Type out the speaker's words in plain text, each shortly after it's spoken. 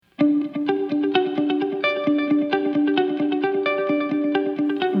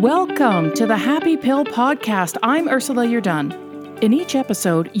Welcome to the Happy Pill Podcast. I'm Ursula Yerdun. In each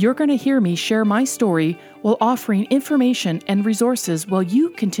episode, you're going to hear me share my story while offering information and resources while you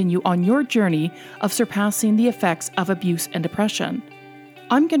continue on your journey of surpassing the effects of abuse and depression.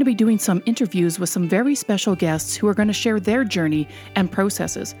 I'm going to be doing some interviews with some very special guests who are going to share their journey and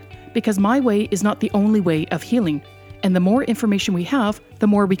processes, because my way is not the only way of healing, and the more information we have, the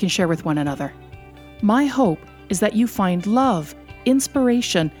more we can share with one another. My hope is that you find love,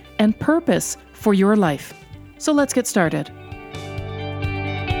 inspiration, and purpose for your life. So let's get started.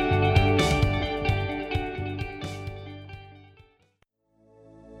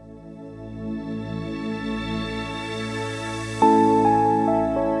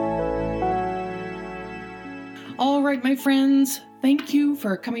 All right, my friends, thank you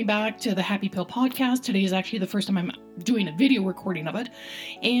for coming back to the Happy Pill Podcast. Today is actually the first time I'm doing a video recording of it,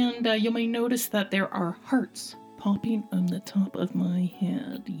 and you may notice that there are hearts popping on the top of my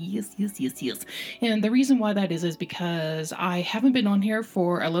head. Yes. And the reason why that is because I haven't been on here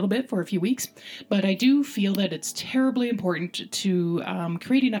for a few weeks, but I do feel that it's terribly important to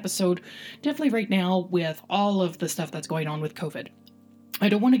create an episode, definitely right now with all of the stuff that's going on with COVID. I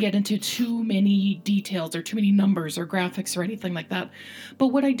don't want to get into too many details or too many numbers or graphics or anything like that. But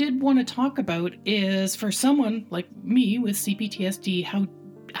what I did want to talk about is, for someone like me with CPTSD,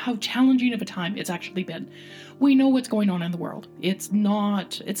 how challenging of a time it's actually been. We know what's going on in the world. It's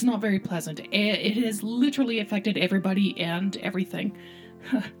not very pleasant. It has literally affected everybody and everything.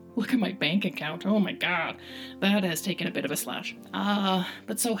 Look at my bank account. Oh my God. That has taken a bit of a slash.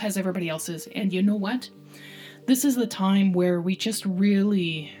 But so has everybody else's. And you know what? This is the time where we just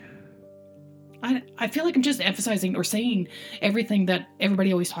really... I feel like I'm just emphasizing or saying everything that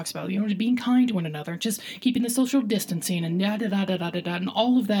everybody always talks about, being kind to one another, just keeping the social distancing and and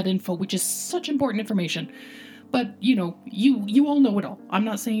all of that info, which is such important information. But, you all know it all. I'm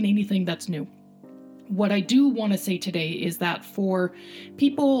not saying anything that's new. What I do want to say today is that for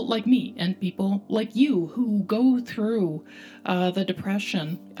people like me and people like you who go through the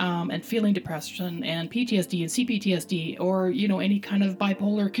depression and feeling depression and PTSD and CPTSD, or, any kind of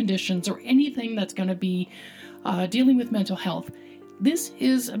bipolar conditions or anything that's going to be dealing with mental health, this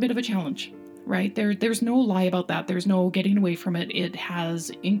is a bit of a challenge, right? There's no lie about that. There's no getting away from it. It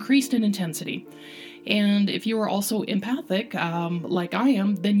has increased in intensity. And if you are also empathic, like I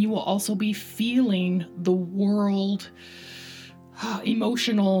am, then you will also be feeling the world's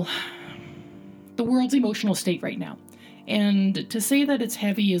emotional state right now. And to say that it's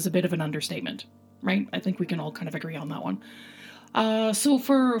heavy is a bit of an understatement, right? I think we can all kind of agree on that one. So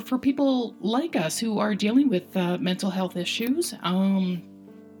for people like us who are dealing with mental health issues,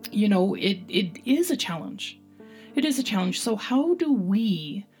 it is a challenge. It is a challenge. So how do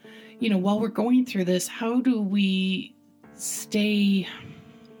we... while we're going through this, how do we stay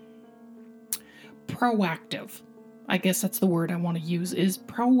proactive? I guess that's the word I want to use, is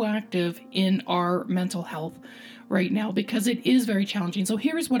proactive in our mental health right now, because it is very challenging. So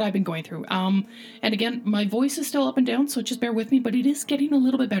here's what I've been going through. And again, my voice is still up and down, so just bear with me, but it is getting a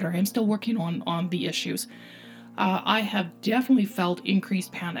little bit better. I'm still working on the issues. I have definitely felt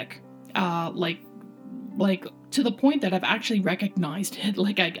increased panic, like to the point that I've actually recognized it.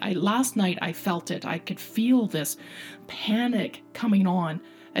 Like last night I felt it. I could feel this panic coming on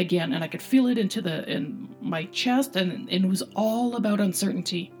again, and I could feel it in my chest, and it was all about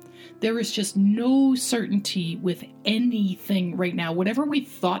uncertainty. There is just no certainty with anything right now. Whatever we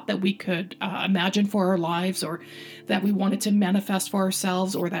thought that we could imagine for our lives, or that we wanted to manifest for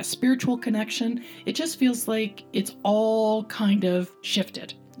ourselves, or that spiritual connection, it just feels like it's all kind of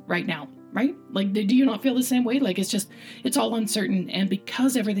shifted right now. Right? Like, do you not feel the same way? Like, it's all uncertain. And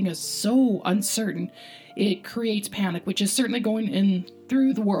because everything is so uncertain, it creates panic, which is certainly going in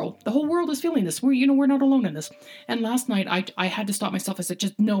through the world. The whole world is feeling this. We're not alone in this. And last night, I had to stop myself. I said,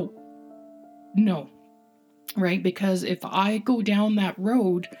 just no. Right? Because if I go down that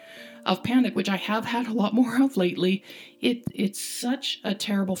road of panic, which I have had a lot more of lately, it's such a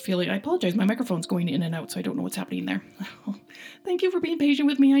terrible feeling. I apologize. My microphone's going in and out, so I don't know what's happening there. Thank you for being patient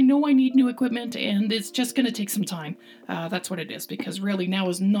with me. I know I need new equipment, and it's just going to take some time. That's what it is, because really now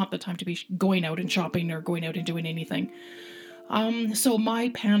is not the time to be going out and shopping or going out and doing anything. So my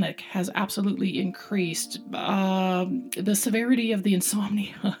panic has absolutely increased. The severity of the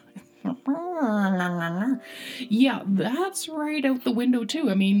insomnia. Yeah, that's right out the window too.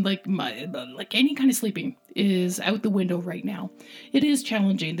 I mean, like any kind of sleeping is out the window right now. It is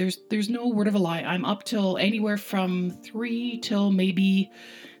challenging. There's no word of a lie. I'm up till anywhere from 3 till maybe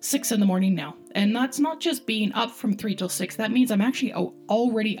 6 in the morning now. And that's not just being up from 3 till 6. That means I'm actually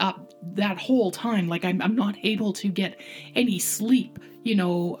already up that whole time. Like I'm not able to get any sleep,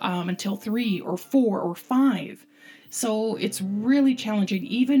 until 3 or 4 or 5. So it's really challenging,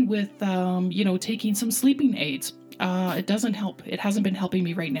 even with, taking some sleeping aids. It doesn't help. It hasn't been helping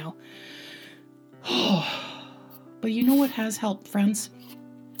me right now. But you know what has helped, friends?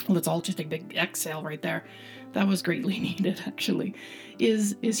 Let's all just take a big exhale right there. That was greatly needed, actually.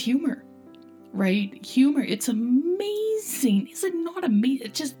 Is humor, right? Humor. It's amazing. Is it not amazing?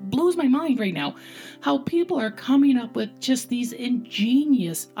 It just blows my mind right now how people are coming up with just these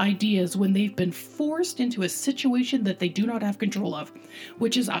ingenious ideas when they've been forced into a situation that they do not have control of,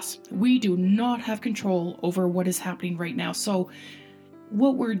 which is us. We do not have control over what is happening right now. So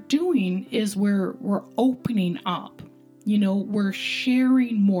what we're doing is we're opening up. We're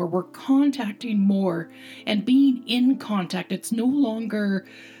sharing more, we're contacting more and being in contact. It's no longer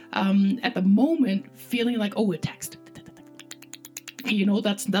at the moment feeling like, a text.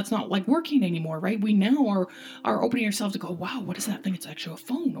 That's not like working anymore, right? We now are opening ourselves to go, wow, what is that thing? It's actually a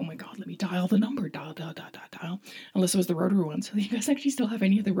phone. Oh my God, let me dial the number. Dial. Unless it was the rotary one. So you guys actually still have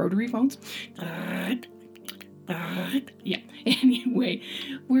any of the rotary phones? Yeah. Anyway,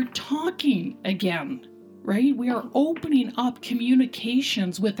 we're talking again, right? We are opening up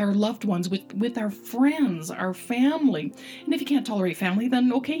communications with our loved ones, with our friends, our family. And if you can't tolerate family,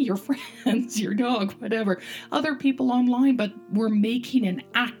 then okay, your friends, your dog, whatever, other people online, but we're making an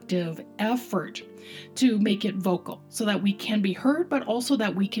active effort to make it vocal so that we can be heard, but also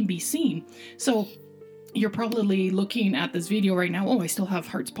that we can be seen. So you're probably looking at this video right now. Oh, I still have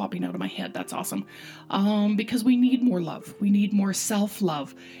hearts popping out of my head. That's awesome. Because we need more love. We need more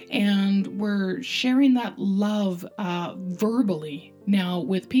self-love. And we're sharing that love verbally now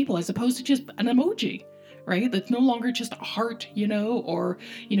with people as opposed to just an emoji, right? That's no longer just a heart, or,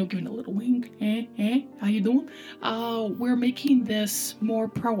 giving a little wink. How you doing? We're making this more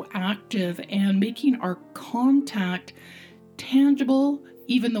proactive and making our contact tangible,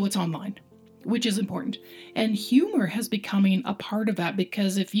 even though it's online, which is important. And humor has becoming a part of that,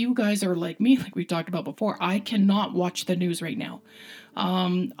 because if you guys are like me, like we talked about before, I cannot watch the news right now.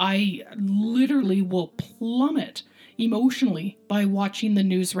 I literally will plummet emotionally by watching the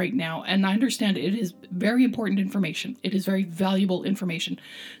news right now. And I understand it is very important information. It is very valuable information.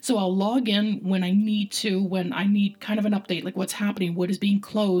 So I'll log in when I need to, when I need kind of an update, like what's happening, what is being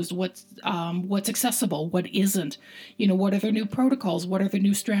closed, what's accessible, what isn't, what are the new protocols, what are the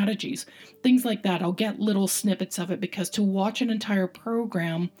new strategies, things like that. I'll get little snippets of it, because to watch an entire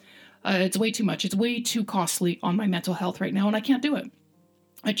program, it's way too much. It's way too costly on my mental health right now, and I can't do it.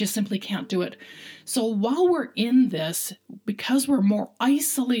 I just simply can't do it. So while we're in this, because we're more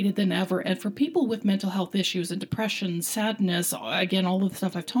isolated than ever, and for people with mental health issues and depression, sadness, again, all of the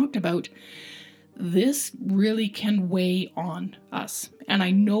stuff I've talked about, this really can weigh on us. And I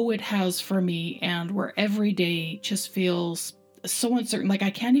know it has for me, and where every day just feels so uncertain. Like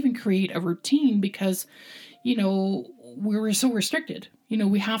I can't even create a routine because, we're so restricted.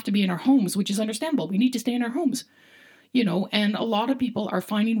 We have to be in our homes, which is understandable. We need to stay in our homes. And a lot of people are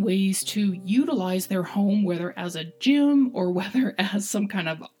finding ways to utilize their home, whether as a gym or whether as some kind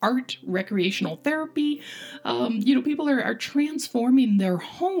of art, recreational therapy. People are transforming their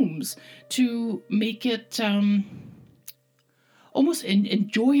homes to make it almost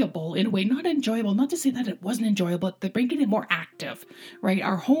enjoyable in a way. Not enjoyable, not to say that it wasn't enjoyable, but they're making it more active, right?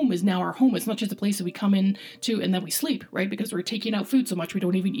 Our home is now our home. It's not just a place that we come into and then we sleep, right? Because we're taking out food so much we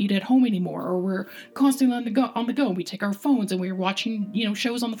don't even eat at home anymore, or we're constantly on the go. We take our phones and we're watching,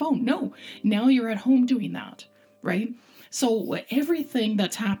 shows on the phone. No, now you're at home doing that, right? So everything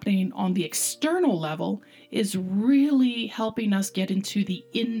that's happening on the external level is really helping us get into the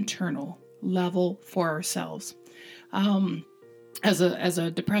internal level for ourselves. As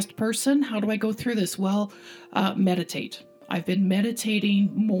a depressed person, how do I go through this? Well, meditate. I've been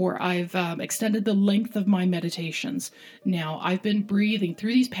meditating more. I've extended the length of my meditations. Now, I've been breathing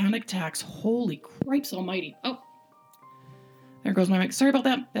through these panic attacks. Holy cripes almighty. Oh, there goes my mic. Sorry about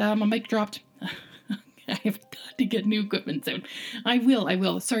that. My mic dropped. I have got to get new equipment soon. I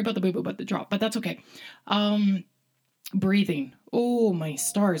will. Sorry about the boo-boo, but the drop, but that's okay. Breathing. Oh, my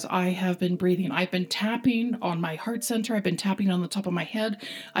stars. I have been breathing. I've been tapping on my heart center. I've been tapping on the top of my head.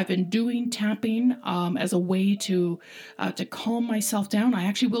 I've been doing tapping as a way to calm myself down. I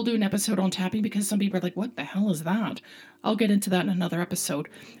actually will do an episode on tapping because some people are like, what the hell is that? I'll get into that in another episode.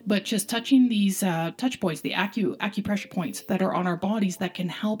 But just touching these touch points, the acupressure points that are on our bodies that can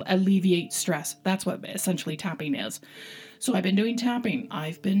help alleviate stress. That's what essentially tapping is. So I've been doing tapping.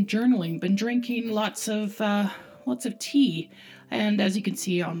 I've been journaling, been drinking lots of lots of tea. And as you can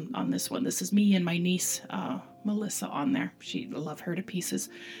see on this one, this is me and my niece, Melissa, on there. She love her to pieces.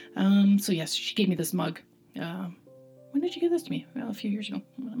 So yes, she gave me this mug. When did you give this to me? Well, a few years ago.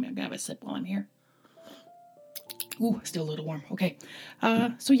 I'm going to have a sip while I'm here. Ooh, still a little warm. Okay.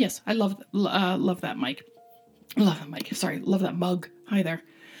 So yes, I love that mic. Love that mic. Sorry, love that mug. Hi there.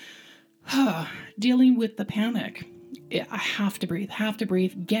 Dealing with the panic. I have to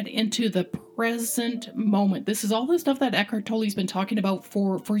breathe, get into the present moment. This is all the stuff that Eckhart Tolle's been talking about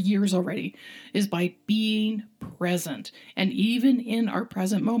for years already, is by being present. And even in our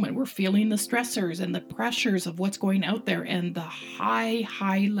present moment, we're feeling the stressors and the pressures of what's going out there and the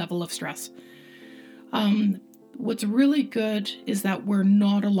high level of stress. What's really good is that we're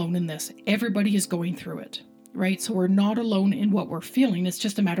not alone in this. Everybody is going through it. Right? So we're not alone in what we're feeling. It's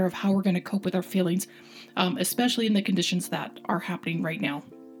just a matter of how we're going to cope with our feelings, especially in the conditions that are happening right now.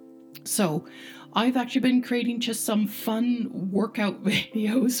 So I've actually been creating just some fun workout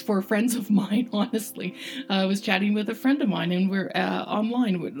videos for friends of mine, honestly. I was chatting with a friend of mine and we're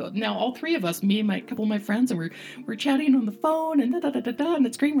online. Now all three of us, me and a couple of my friends, and we're chatting on the phone and and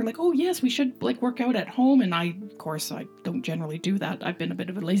it's great. We're like, oh yes, we should work out at home. And of course, I don't generally do that. I've been a bit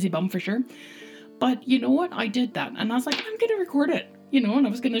of a lazy bum for sure. But you know what? I did that. And I was like, I'm going to record it, and I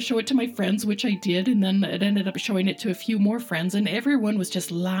was going to show it to my friends, which I did. And then it ended up showing it to a few more friends and everyone was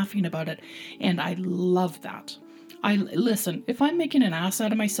just laughing about it. And I love that. Listen, if I'm making an ass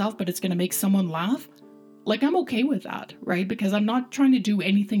out of myself, but it's going to make someone laugh, I'm okay with that, right? Because I'm not trying to do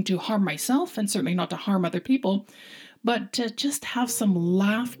anything to harm myself and certainly not to harm other people. But to just have some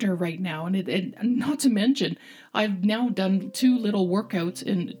laughter right now, and not to mention, I've now done 2 little workouts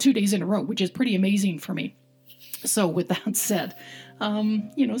in 2 days in a row, which is pretty amazing for me. So with that said,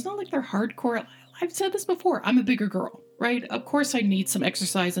 it's not like they're hardcore. I've said this before, I'm a bigger girl, right? Of course I need some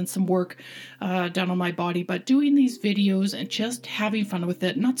exercise and some work done on my body, but doing these videos and just having fun with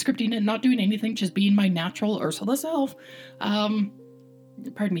it, not scripting it, not doing anything, just being my natural Ursula self,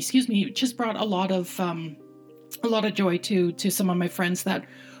 just brought a lot of joy to some of my friends that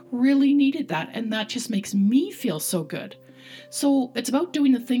really needed that. And that just makes me feel so good. So it's about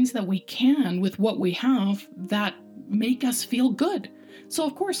doing the things that we can with what we have that make us feel good. So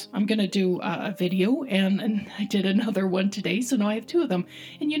of course I'm going to do a video and I did another one today. So now I have 2 of them.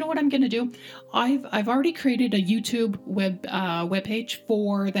 And you know what I'm going to do? I've already created a YouTube web page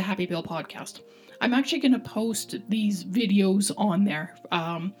for the Happy Pill podcast. I'm actually going to post these videos on there.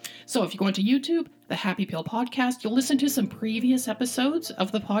 So if you go into YouTube, the Happy Pill podcast, you'll listen to some previous episodes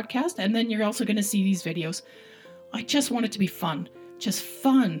of the podcast, and then you're also going to see these videos. I just want it to be fun. Just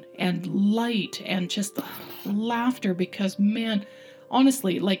fun and light and just laughter because, man,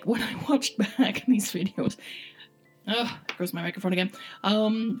 honestly, when I watched back these videos, there goes my microphone again.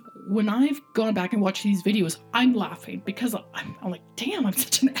 When I've gone back and watched these videos, I'm laughing because I'm like, damn, I'm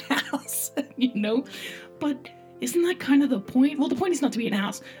such an ass, But isn't that kind of the point? Well, the point is not to be an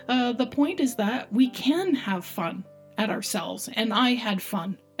ass. The point is that we can have fun at ourselves, and I had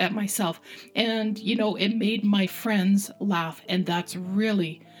fun at myself, and it made my friends laugh, and that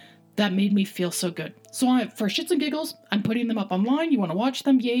made me feel so good. So for shits and giggles, I'm putting them up online. You want to watch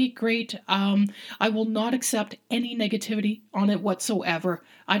them? Yay, great. I will not accept any negativity on it whatsoever.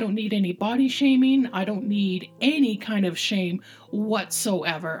 I don't need any body shaming. I don't need any kind of shame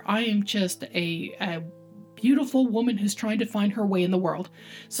whatsoever. I am just a beautiful woman who's trying to find her way in the world.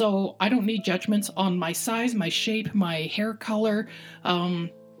 So I don't need judgments on my size, my shape, my hair color,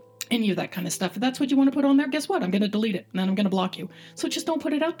 any of that kind of stuff. If that's what you want to put on there, guess what? I'm going to delete it and then I'm going to block you. So just don't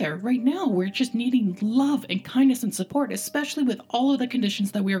put it out there. Right now, we're just needing love and kindness and support, especially with all of the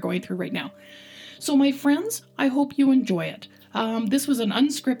conditions that we are going through right now. So my friends, I hope you enjoy it. This was an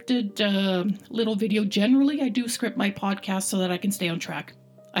unscripted little video. Generally, I do script my podcast so that I can stay on track.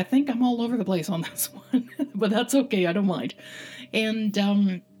 I think I'm all over the place on this one, but that's okay. I don't mind. And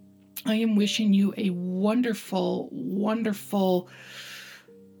I am wishing you a wonderful, wonderful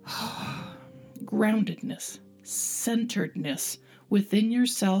groundedness, centeredness within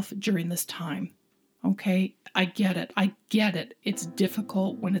yourself during this time. Okay? I get it. It's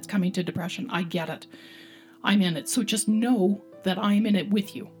difficult when it's coming to depression. I get it. I'm in it. So just know that I'm in it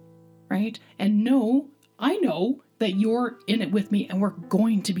with you, right? And I know that you're in it with me and we're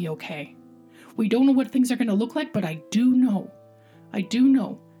going to be okay. We don't know what things are going to look like, but I do know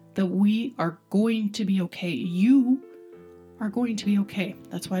that we are going to be okay. You are going to be okay.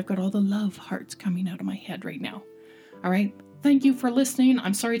 That's why I've got all the love hearts coming out of my head right now. All right. Thank you for listening.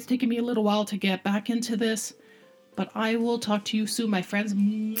 I'm sorry it's taken me a little while to get back into this, but I will talk to you soon, my friends.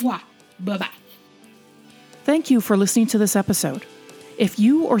 Mwah. Bye-bye. Thank you for listening to this episode. If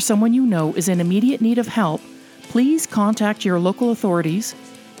you or someone you know is in immediate need of help, please contact your local authorities,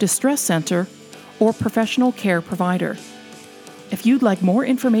 distress center, or professional care provider. If you'd like more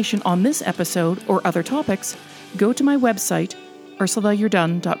information on this episode or other topics, go to my website,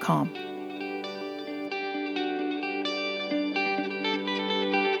 ursulayourdone.com.